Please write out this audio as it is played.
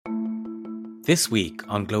This week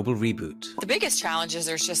on Global Reboot. The biggest challenge is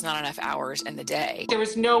there's just not enough hours in the day. There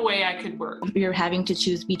was no way I could work. You're having to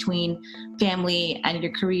choose between family and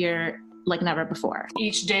your career like never before.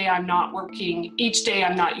 Each day I'm not working. Each day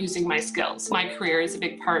I'm not using my skills. My career is a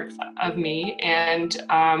big part of me, and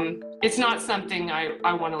it's not something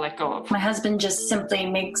I want to let go of. My husband just simply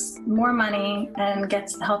makes more money and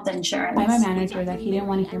gets health insurance. I'm a manager that he didn't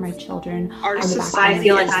want to hear my children. Our society, I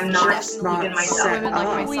feel like I'm not even myself. Women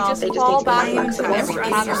like myself, they just fall back into every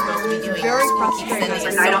very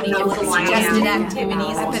frustrating. I don't know who I am.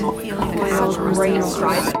 Activities. I've been feeling great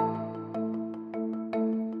strides.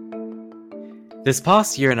 This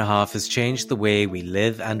past year and a half has changed the way we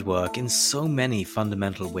live and work in so many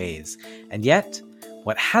fundamental ways. And yet,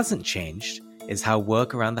 what hasn't changed is how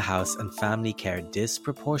work around the house and family care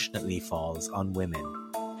disproportionately falls on women.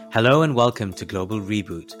 Hello and welcome to Global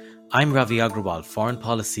Reboot. I'm Ravi Agrawal, Foreign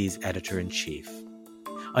Policy's Editor-in-Chief.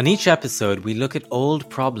 On each episode, we look at old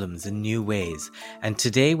problems in new ways, and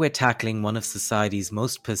today we're tackling one of society's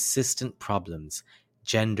most persistent problems,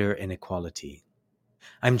 gender inequality.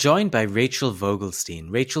 I'm joined by Rachel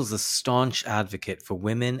Vogelstein. Rachel's a staunch advocate for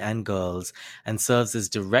women and girls and serves as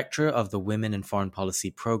Director of the Women in Foreign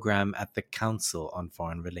Policy program at the Council on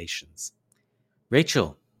Foreign Relations.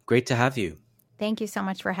 Rachel, great to have you. Thank you so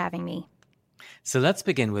much for having me. So let's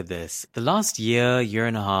begin with this. The last year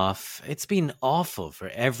and a half, it's been awful for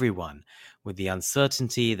everyone with the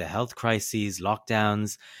uncertainty, the health crises,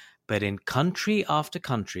 lockdowns. But in country after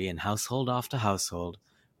country and household after household,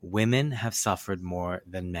 women have suffered more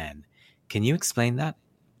than men. Can you explain that?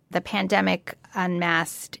 The pandemic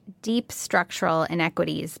unmasked deep structural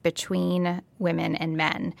inequities between women and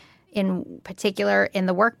men, in particular in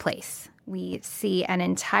the workplace. We see an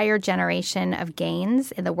entire generation of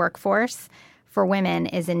gains in the workforce for women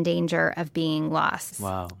is in danger of being lost.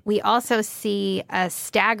 Wow. We also see a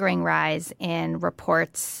staggering rise in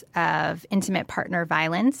reports of intimate partner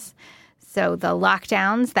violence. So the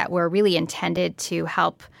lockdowns that were really intended to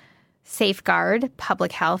help safeguard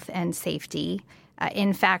public health and safety,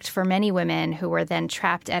 in fact, for many women who were then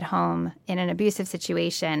trapped at home in an abusive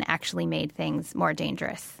situation, actually made things more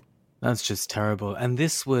dangerous. That's just terrible. And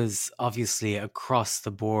this was obviously across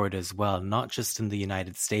the board as well, not just in the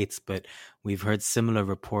United States, but we've heard similar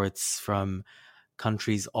reports from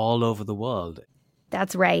countries all over the world.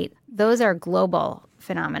 That's right. Those are global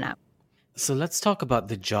phenomena. So let's talk about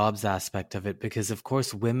the jobs aspect of it, because of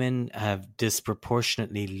course women have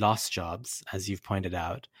disproportionately lost jobs, as you've pointed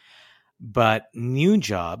out. But new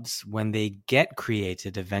jobs, when they get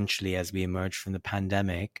created eventually as we emerge from the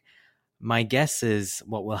pandemic, my guess is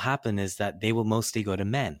what will happen is that they will mostly go to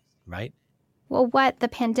men, right? Well, what the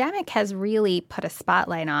pandemic has really put a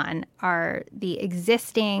spotlight on are the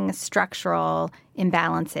existing structural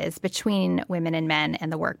imbalances between women and men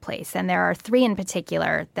in the workplace. And there are three in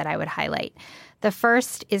particular that I would highlight. The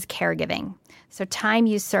first is caregiving. So time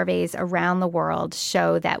use surveys around the world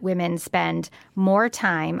show that women spend more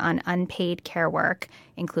time on unpaid care work,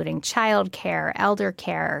 including child care, elder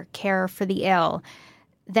care, care for the ill,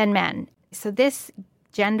 than men. So this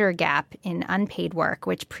gender gap in unpaid work,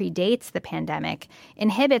 which predates the pandemic,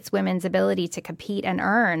 inhibits women's ability to compete and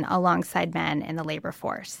earn alongside men in the labor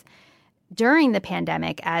force. During the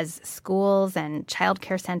pandemic, as schools and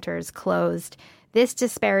childcare centers closed, this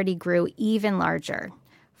disparity grew even larger,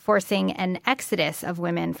 forcing an exodus of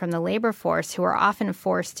women from the labor force who are often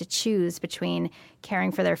forced to choose between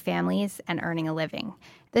caring for their families and earning a living.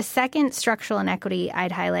 The second structural inequity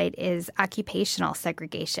I'd highlight is occupational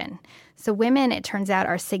segregation. So women, it turns out,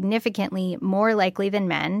 are significantly more likely than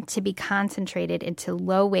men to be concentrated into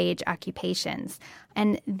low-wage occupations.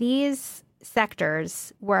 And these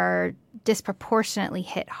sectors were disproportionately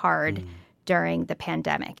hit hard during the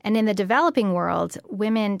pandemic. And in the developing world,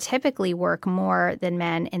 women typically work more than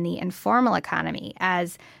men in the informal economy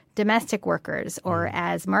as domestic workers or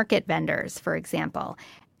as market vendors, for example,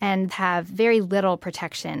 and have very little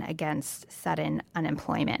protection against sudden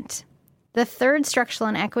unemployment. The third structural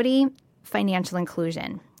inequity, financial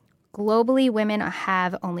inclusion. Globally, women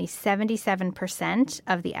have only 77%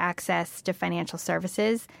 of the access to financial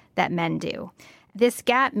services that men do. This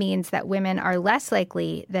gap means that women are less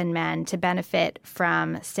likely than men to benefit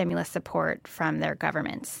from stimulus support from their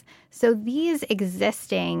governments. So these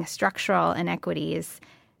existing structural inequities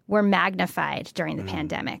were magnified during the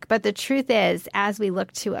pandemic. But the truth is, as we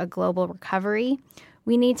look to a global recovery,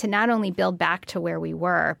 we need to not only build back to where we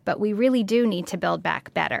were, but we really do need to build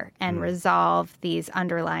back better and resolve these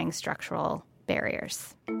underlying structural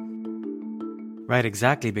barriers. Right,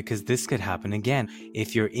 exactly, because this could happen again.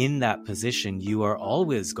 If you're in that position, you are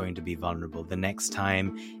always going to be vulnerable the next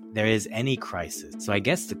time there is any crisis. So I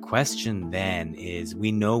guess the question then is,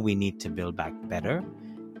 we know we need to build back better.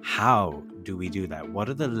 How do we do that? What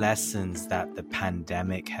are the lessons that the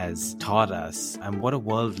pandemic has taught us? And what are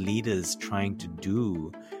world leaders trying to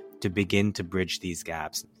do to begin to bridge these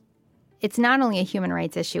gaps? It's not only a human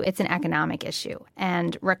rights issue, it's an economic issue.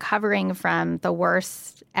 And recovering from the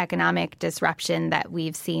worst economic disruption that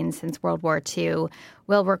we've seen since World War II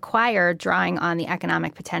will require drawing on the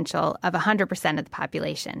economic potential of 100% of the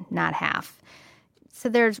population, not half. So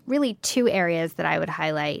there's really two areas that I would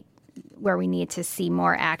highlight where we need to see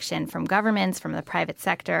more action from governments, from the private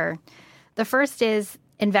sector. The first is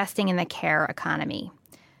investing in the care economy.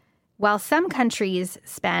 While some countries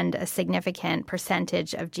spend a significant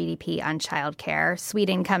percentage of GDP on childcare,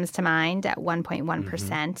 Sweden comes to mind at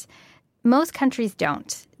 1.1%, most countries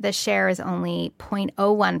don't. The share is only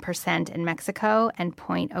 0.01% in Mexico and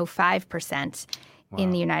 0.05% in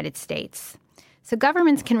the United States. So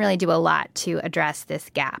governments can really do a lot to address this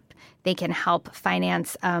gap. They can help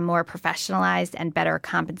finance a more professionalized and better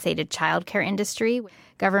compensated childcare industry.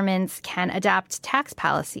 Governments can adopt tax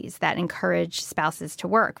policies that encourage spouses to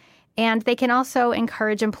work. And they can also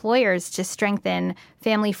encourage employers to strengthen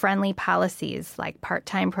family-friendly policies like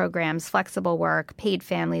part-time programs, flexible work, paid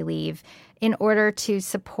family leave, in order to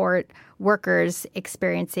support workers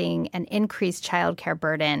experiencing an increased childcare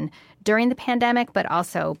burden during the pandemic, but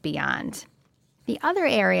also beyond. The other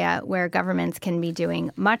area where governments can be doing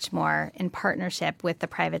much more in partnership with the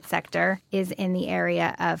private sector is in the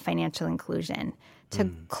area of financial inclusion. To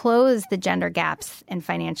close the gender gaps in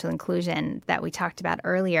financial inclusion that we talked about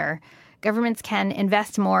earlier, governments can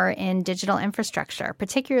invest more in digital infrastructure,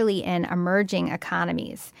 particularly in emerging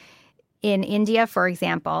economies. In India, for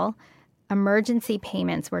example, emergency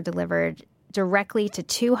payments were delivered directly to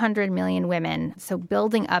 200 million women, so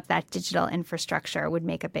building up that digital infrastructure would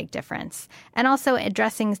make a big difference. And also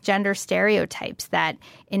addressing gender stereotypes that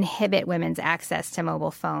inhibit women's access to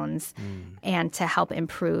mobile phones and to help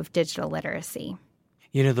improve digital literacy.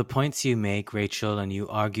 You know, the points you make, Rachel, and you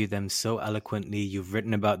argue them so eloquently. You've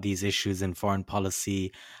written about these issues in foreign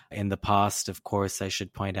policy in the past, of course, I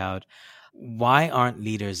should point out. Why aren't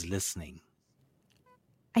leaders listening?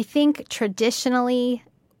 I think traditionally,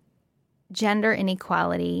 gender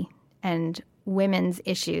inequality and women's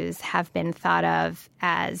issues have been thought of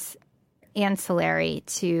as ancillary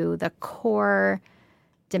to the core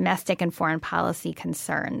domestic and foreign policy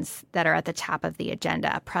concerns that are at the top of the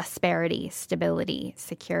agenda: prosperity, stability,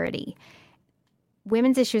 security.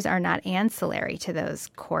 Women's issues are not ancillary to those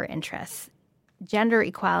core interests. Gender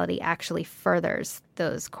equality actually furthers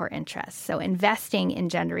those core interests. So investing in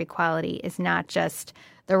gender equality is not just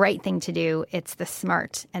the right thing to do, it's the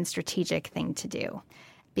smart and strategic thing to do,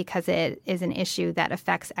 because it is an issue that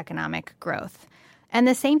affects economic growth. And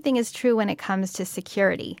the same thing is true when it comes to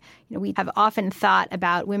security. You know, we have often thought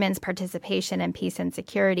about women's participation in peace and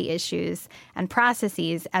security issues and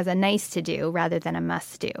processes as a nice to do rather than a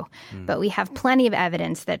must do. But we have plenty of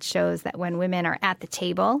evidence that shows that when women are at the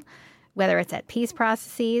table, whether it's at peace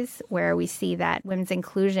processes, where we see that women's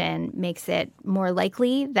inclusion makes it more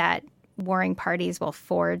likely that warring parties will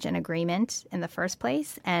forge an agreement in the first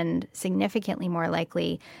place, and significantly more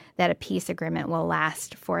likely that a peace agreement will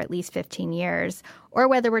last for at least 15 years, or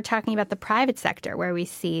whether we're talking about the private sector, where we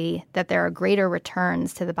see that there are greater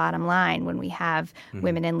returns to the bottom line when we have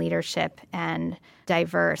women in leadership and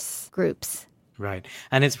diverse groups. Right.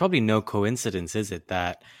 And it's probably no coincidence, is it,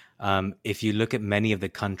 that if you look at many of the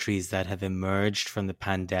countries that have emerged from the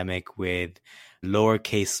pandemic with lower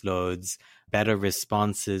caseloads, better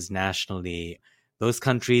responses nationally, those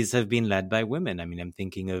countries have been led by women. I mean, I'm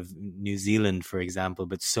thinking of New Zealand, for example,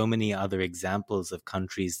 but so many other examples of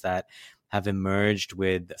countries that have emerged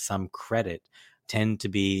with some credit tend to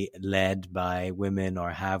be led by women or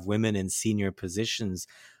have women in senior positions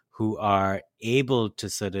who are able to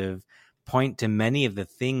sort of point to many of the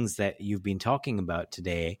things that you've been talking about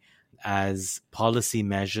today as policy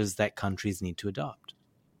measures that countries need to adopt.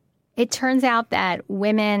 It turns out that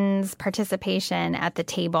women's participation at the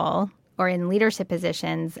table or in leadership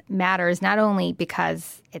positions matters not only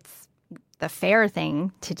because it's the fair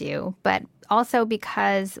thing to do, but also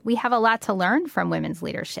because we have a lot to learn from women's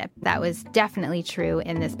leadership. That was definitely true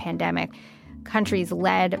in this pandemic. Countries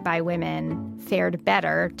led by women fared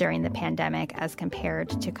better during the pandemic as compared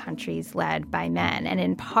to countries led by men. And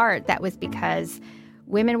in part, that was because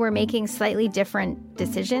women were making slightly different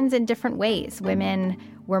decisions in different ways. Women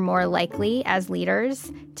were more likely as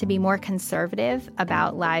leaders to be more conservative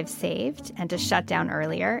about lives saved and to shut down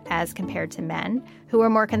earlier as compared to men who were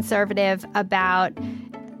more conservative about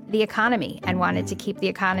the economy and wanted to keep the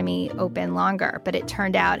economy open longer. But it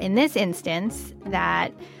turned out in this instance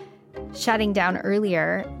that shutting down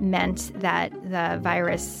earlier meant that the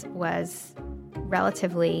virus was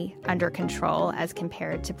relatively under control as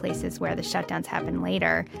compared to places where the shutdowns happened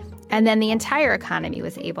later. And then the entire economy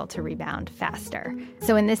was able to rebound faster.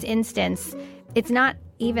 So in this instance, it's not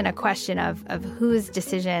even a question of whose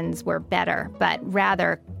decisions were better, but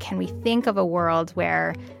rather, can we think of a world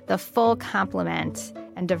where the full complement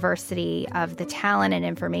and diversity of the talent and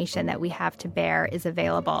information that we have to bear is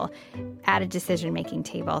available at a decision-making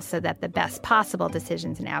table so that the best possible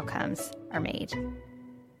decisions and outcomes are made?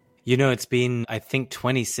 You know, it's been, I think,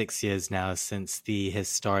 26 years now since the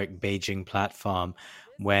historic Beijing platform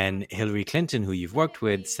when Hillary Clinton, who you've worked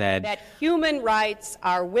with, said that human rights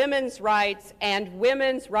are women's rights and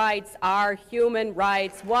women's rights are human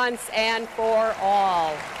rights once and for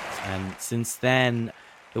all. And since then,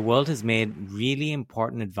 the world has made really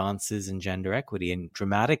important advances in gender equity, and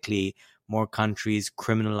dramatically more countries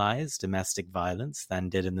criminalize domestic violence than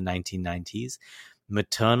did in the 1990s.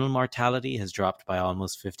 Maternal mortality has dropped by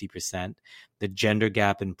almost 50%. The gender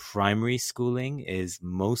gap in primary schooling is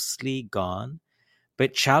mostly gone.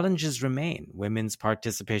 But challenges remain. Women's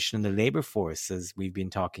participation in the labor force, as we've been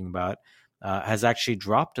talking about, has actually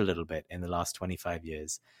dropped a little bit in the last 25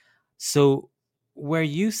 years. So where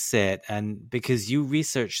you sit, and because you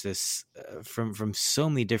research this from so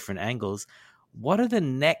many different angles, what are the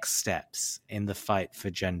next steps in the fight for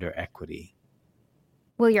gender equity?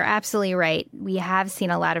 Well, you're absolutely right. We have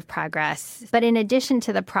seen a lot of progress. But in addition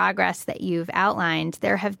to the progress that you've outlined,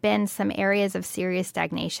 there have been some areas of serious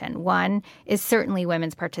stagnation. One is certainly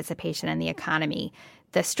women's participation in the economy.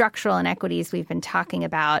 The structural inequities we've been talking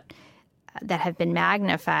about that have been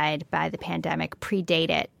magnified by the pandemic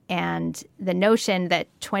predate it. And the notion that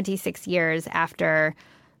 26 years after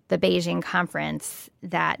the Beijing conference,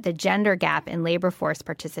 that the gender gap in labor force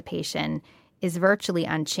participation is virtually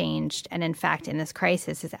unchanged, and in fact, in this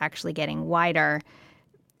crisis, is actually getting wider.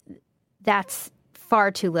 That's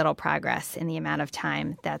far too little progress in the amount of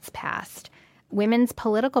time that's passed. Women's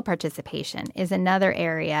political participation is another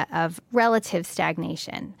area of relative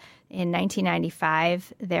stagnation. In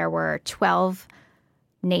 1995, there were 12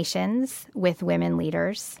 nations with women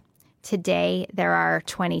leaders. Today, there are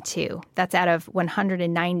 22. That's out of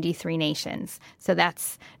 193 nations. So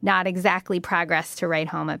that's not exactly progress to write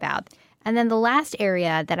home about. And then the last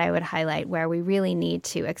area that I would highlight where we really need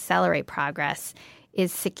to accelerate progress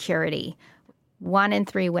is security. 1 in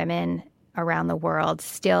 3 women around the world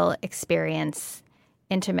still experience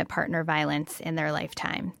intimate partner violence in their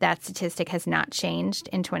lifetime. That statistic has not changed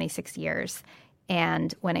in 26 years.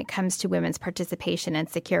 And when it comes to women's participation in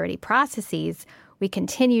security processes, we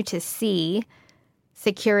continue to see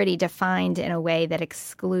security defined in a way that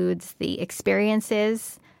excludes the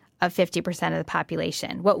experiences of 50% of the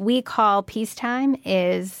population. What we call peacetime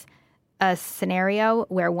is a scenario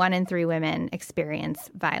where 1 in 3 women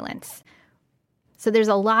experience violence. So there's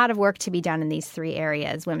a lot of work to be done in these 3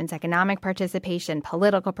 areas: women's economic participation,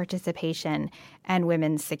 political participation, and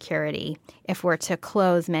women's security, if we're to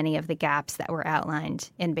close many of the gaps that were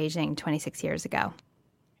outlined in Beijing 26 years ago.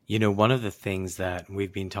 You know, one of the things that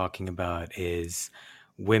we've been talking about is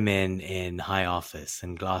women in high office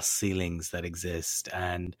and glass ceilings that exist.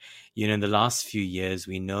 And, you know, in the last few years,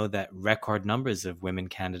 we know that record numbers of women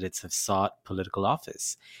candidates have sought political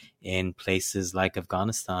office in places like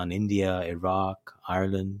Afghanistan, India, Iraq,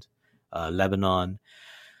 Ireland, Lebanon.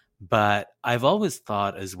 But I've always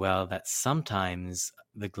thought as well that sometimes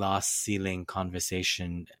the glass ceiling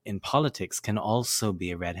conversation in politics can also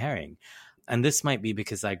be a red herring. And this might be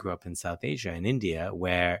because I grew up in South Asia, in India,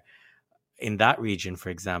 where in that region, for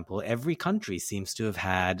example, every country seems to have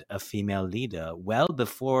had a female leader well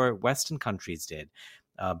before Western countries did.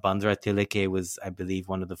 Bandara Tilake was, I believe,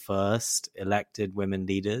 one of the first elected women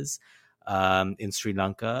leaders in Sri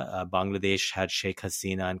Lanka. Bangladesh had Sheikh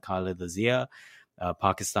Hasina and Khalida Zia.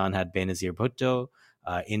 Pakistan had Benazir Bhutto.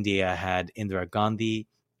 India had Indira Gandhi.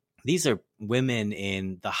 These are women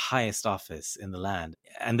in the highest office in the land.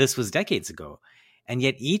 And this was decades ago. And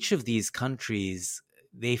yet each of these countries,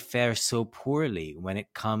 they fare so poorly when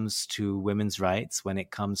it comes to women's rights, when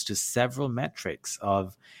it comes to several metrics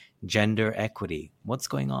of gender equity. What's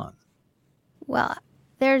going on? Well,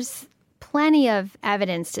 there's plenty of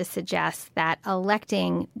evidence to suggest that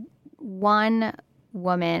electing one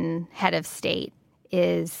woman head of state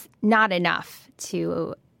is not enough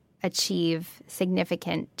to achieve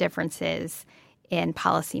significant differences in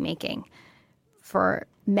policymaking. For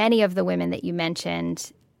many of the women that you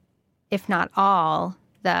mentioned, if not all,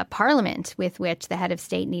 the parliament with which the head of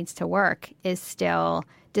state needs to work is still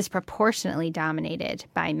disproportionately dominated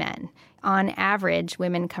by men. On average,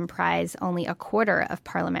 women comprise only a quarter of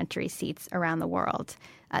parliamentary seats around the world.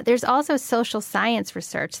 There's also social science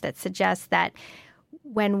research that suggests that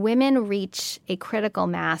when women reach a critical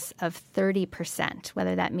mass of 30%,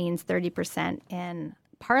 whether that means 30% in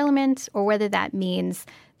parliament or whether that means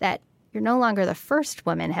that you're no longer the first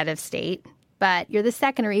woman head of state, but you're the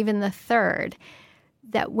second or even the third,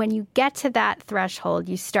 that when you get to that threshold,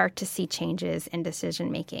 you start to see changes in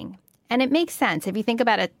decision making. And it makes sense. If you think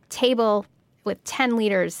about a table with 10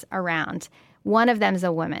 leaders around, one of them is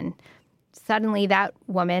a woman. Suddenly that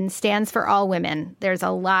woman stands for all women. There's a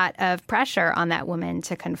lot of pressure on that woman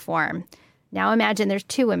to conform. Now imagine there's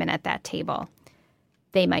 2 women at that table.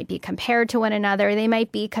 They might be compared to one another. They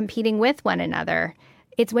might be competing with one another.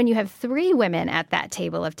 It's when you have 3 women at that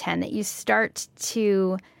table of 10 that you start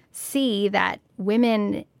to see that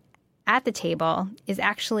women at the table is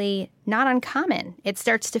actually not uncommon. It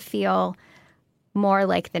starts to feel more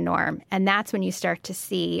like the norm. And that's when you start to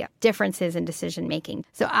see differences in decision making.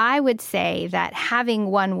 So I would say that having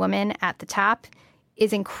one woman at the top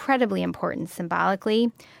is incredibly important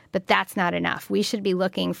symbolically, but that's not enough. We should be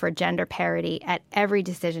looking for gender parity at every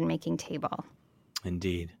decision making table.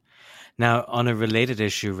 Indeed. Now, on a related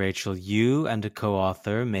issue, Rachel, you and a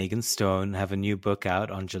co-author, Megan Stone, have a new book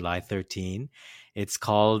out on July 13. It's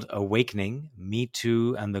called Awakening, Me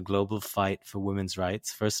Too and the Global Fight for Women's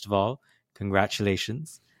Rights. First of all,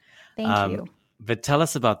 congratulations. Thank you. But tell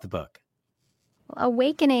us about the book. Well,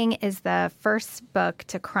 Awakening is the first book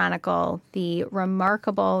to chronicle the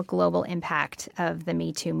remarkable global impact of the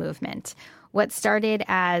Me Too movement. What started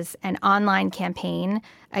as an online campaign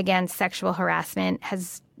against sexual harassment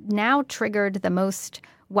has now triggered the most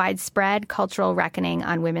widespread cultural reckoning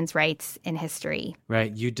on women's rights in history.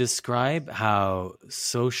 Right. You describe how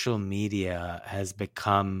social media has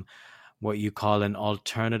become what you call an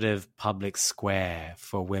alternative public square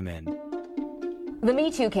for women. The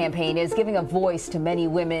Me Too campaign is giving a voice to many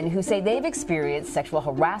women who say they've experienced sexual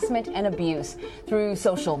harassment and abuse. Through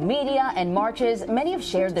social media and marches, many have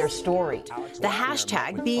shared their story. The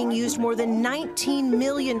hashtag being used more than 19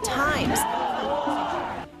 million times.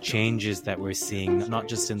 Changes that we're seeing, not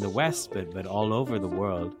just in the West, but all over the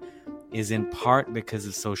world, is in part because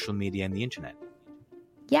of social media and the internet.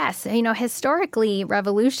 Yes. Historically,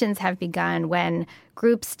 revolutions have begun when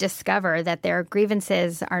groups discover that their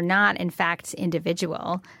grievances are not, in fact,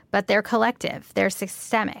 individual, but they're collective, they're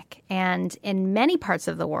systemic. And in many parts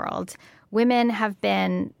of the world, women have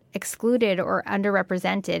been excluded or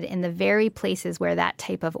underrepresented in the very places where that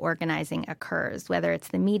type of organizing occurs, whether it's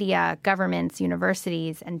the media, governments,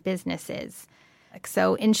 universities, and businesses.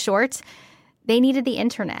 So in short, they needed the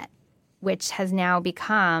internet, which has now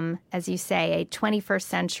become, as you say, a 21st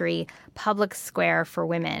century public square for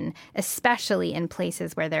women, especially in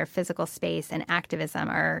places where their physical space and activism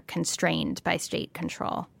are constrained by state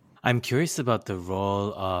control. I'm curious about the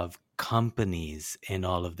role of companies in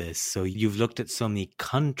all of this. So you've looked at so many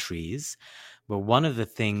countries, but one of the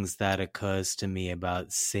things that occurs to me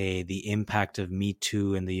about, say, the impact of Me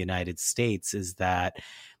Too in the United States is that,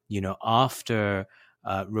 after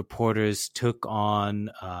reporters took on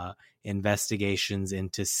investigations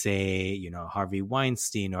into, say, Harvey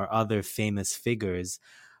Weinstein or other famous figures,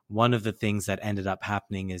 one of the things that ended up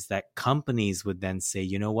happening is that companies would then say,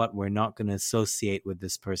 you know what, we're not going to associate with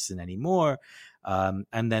this person anymore.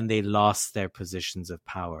 And then they lost their positions of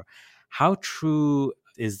power. How true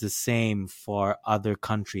is the same for other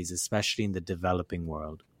countries, especially in the developing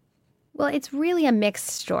world? Well, it's really a mixed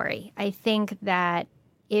story. I think that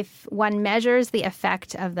if one measures the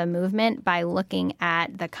effect of the movement by looking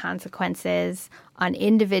at the consequences on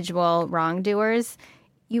individual wrongdoers,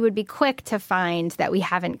 you would be quick to find that we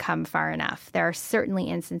haven't come far enough. There are certainly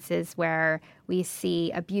instances where we see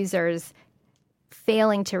abusers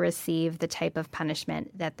failing to receive the type of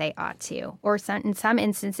punishment that they ought to, or in some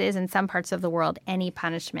instances, in some parts of the world, any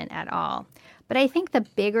punishment at all. But I think the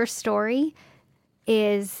bigger story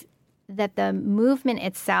is that the movement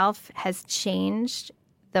itself has changed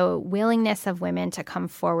the willingness of women to come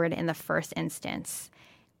forward in the first instance.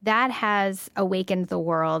 That has awakened the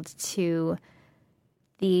world to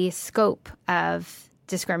the scope of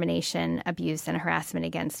discrimination, abuse, and harassment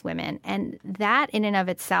against women. And that in and of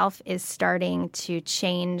itself is starting to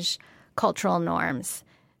change cultural norms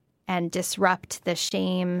and disrupt the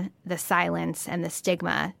shame, the silence, and the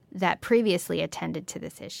stigma that previously attended to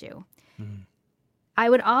this issue. Mm-hmm. I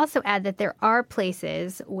would also add that there are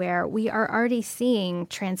places where we are already seeing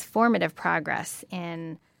transformative progress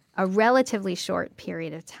in a relatively short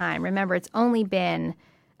period of time. Remember, it's only been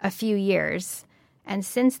a few years And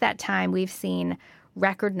since that time, we've seen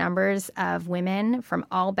record numbers of women from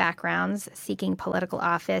all backgrounds seeking political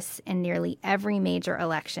office in nearly every major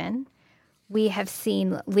election. We have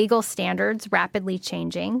seen legal standards rapidly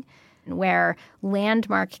changing, where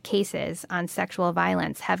landmark cases on sexual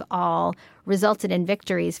violence have all resulted in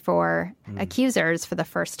victories for accusers for the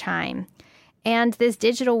first time. And this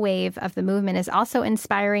digital wave of the movement is also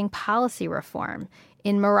inspiring policy reform.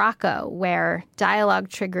 In Morocco, where dialogue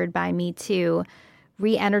triggered by Me Too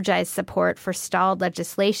re-energized support for stalled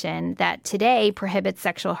legislation that today prohibits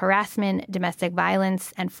sexual harassment, domestic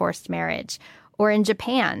violence, and forced marriage. Or in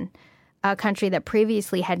Japan, a country that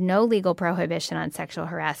previously had no legal prohibition on sexual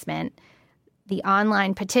harassment, the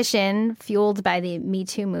online petition fueled by the Me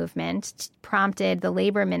Too movement prompted the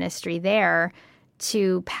labor ministry there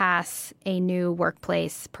to pass a new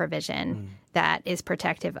workplace provision that is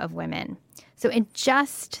protective of women. So in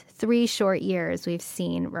just 3 short years, we've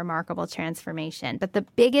seen remarkable transformation. But the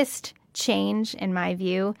biggest change, in my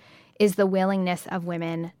view, is the willingness of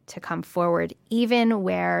women to come forward, even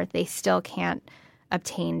where they still can't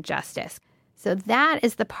obtain justice. So that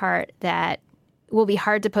is the part that will be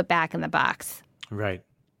hard to put back in the box. Right,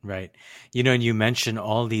 right. You know, and you mentioned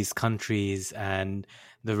all these countries and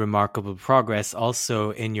the remarkable progress.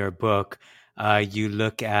 Also in your book, you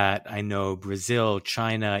look at, I know, Brazil,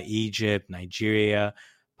 China, Egypt, Nigeria,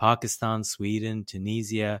 Pakistan, Sweden,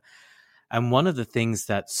 Tunisia. And one of the things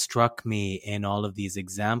that struck me in all of these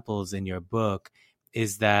examples in your book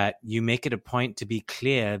is that you make it a point to be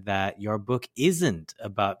clear that your book isn't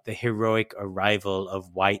about the heroic arrival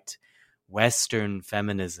of white Western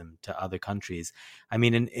feminism to other countries. I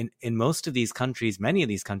mean, in most of these countries, many of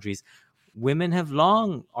these countries, women have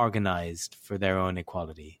long organized for their own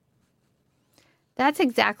equality. That's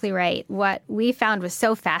exactly right. What we found was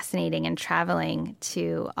so fascinating in traveling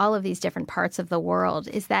to all of these different parts of the world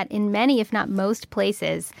is that in many, if not most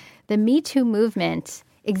places, the Me Too movement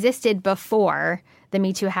existed before the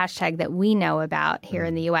Me Too hashtag that we know about here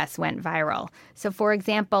in the U.S. went viral. So, for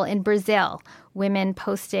example, in Brazil, women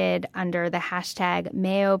posted under the hashtag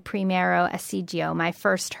Meu Primeiro Assédio, my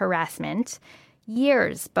first harassment,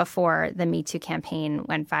 years before the Me Too campaign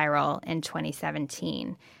went viral in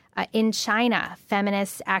 2017. In China,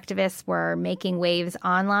 feminist activists were making waves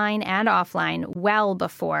online and offline well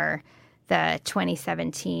before the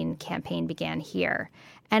 2017 campaign began here.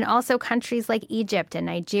 And also countries like Egypt and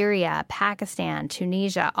Nigeria, Pakistan,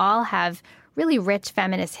 Tunisia, all have really rich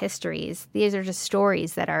feminist histories. These are just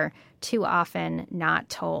stories that are too often not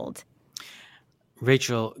told.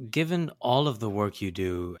 Rachel, given all of the work you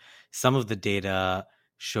do, some of the data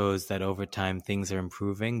shows that over time things are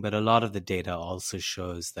improving, but a lot of the data also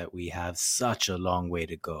shows that we have such a long way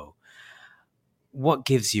to go. What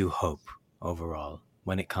gives you hope overall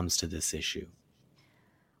when it comes to this issue?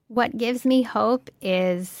 What gives me hope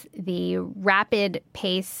is the rapid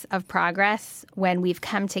pace of progress when we've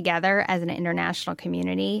come together as an international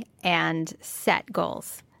community and set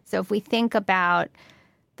goals. So if we think about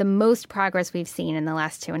the most progress we've seen in the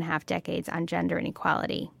last 2.5 decades on gender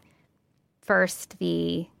inequality, first,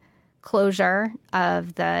 the closure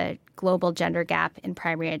of the global gender gap in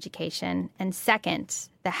primary education, and second,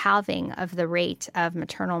 the halving of the rate of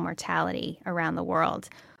maternal mortality around the world.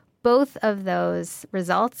 Both of those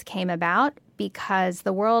results came about because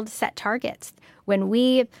the world set targets. When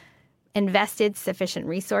we invested sufficient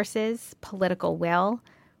resources, political will,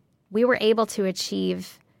 we were able to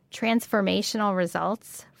achieve transformational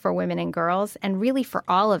results for women and girls, and really for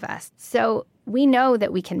all of us. So we know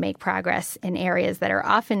that we can make progress in areas that are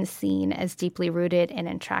often seen as deeply rooted and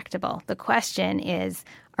intractable. The question is,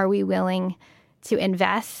 are we willing to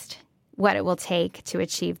invest what it will take to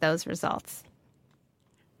achieve those results?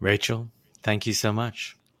 Rachel, thank you so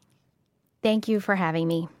much. Thank you for having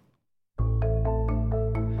me.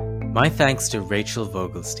 My thanks to Rachel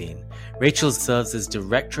Vogelstein. Rachel serves as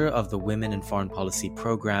Director of the Women in Foreign Policy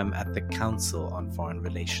Program at the Council on Foreign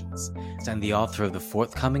Relations and the author of the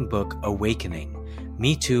forthcoming book, Awakening,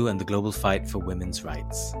 Me Too and the Global Fight for Women's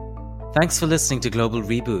Rights. Thanks for listening to Global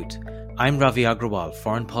Reboot. I'm Ravi Agrawal,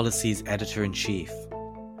 Foreign Policy's Editor-in-Chief.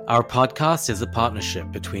 Our podcast is a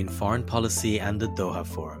partnership between Foreign Policy and the Doha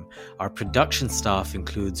Forum. Our production staff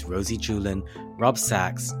includes Rosie Julin, Rob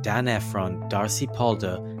Sachs, Dan Efron, Darcy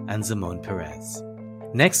Palder, and Zamone Perez.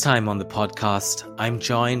 Next time on the podcast, I'm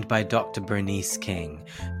joined by Dr. Bernice King,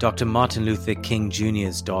 Dr. Martin Luther King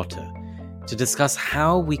Jr.'s daughter, to discuss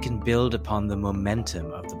how we can build upon the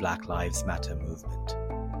momentum of the Black Lives Matter movement.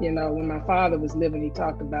 You know, when my father was living, he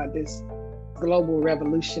talked about this global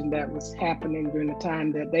revolution that was happening during the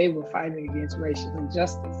time that they were fighting against racial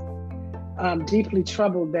injustice. I'm deeply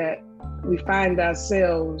troubled that we find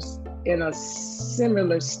ourselves in a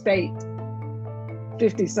similar state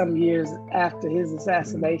 50-some years after his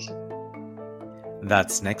assassination.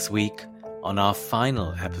 That's next week on our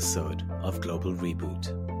final episode of Global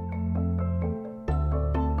Reboot.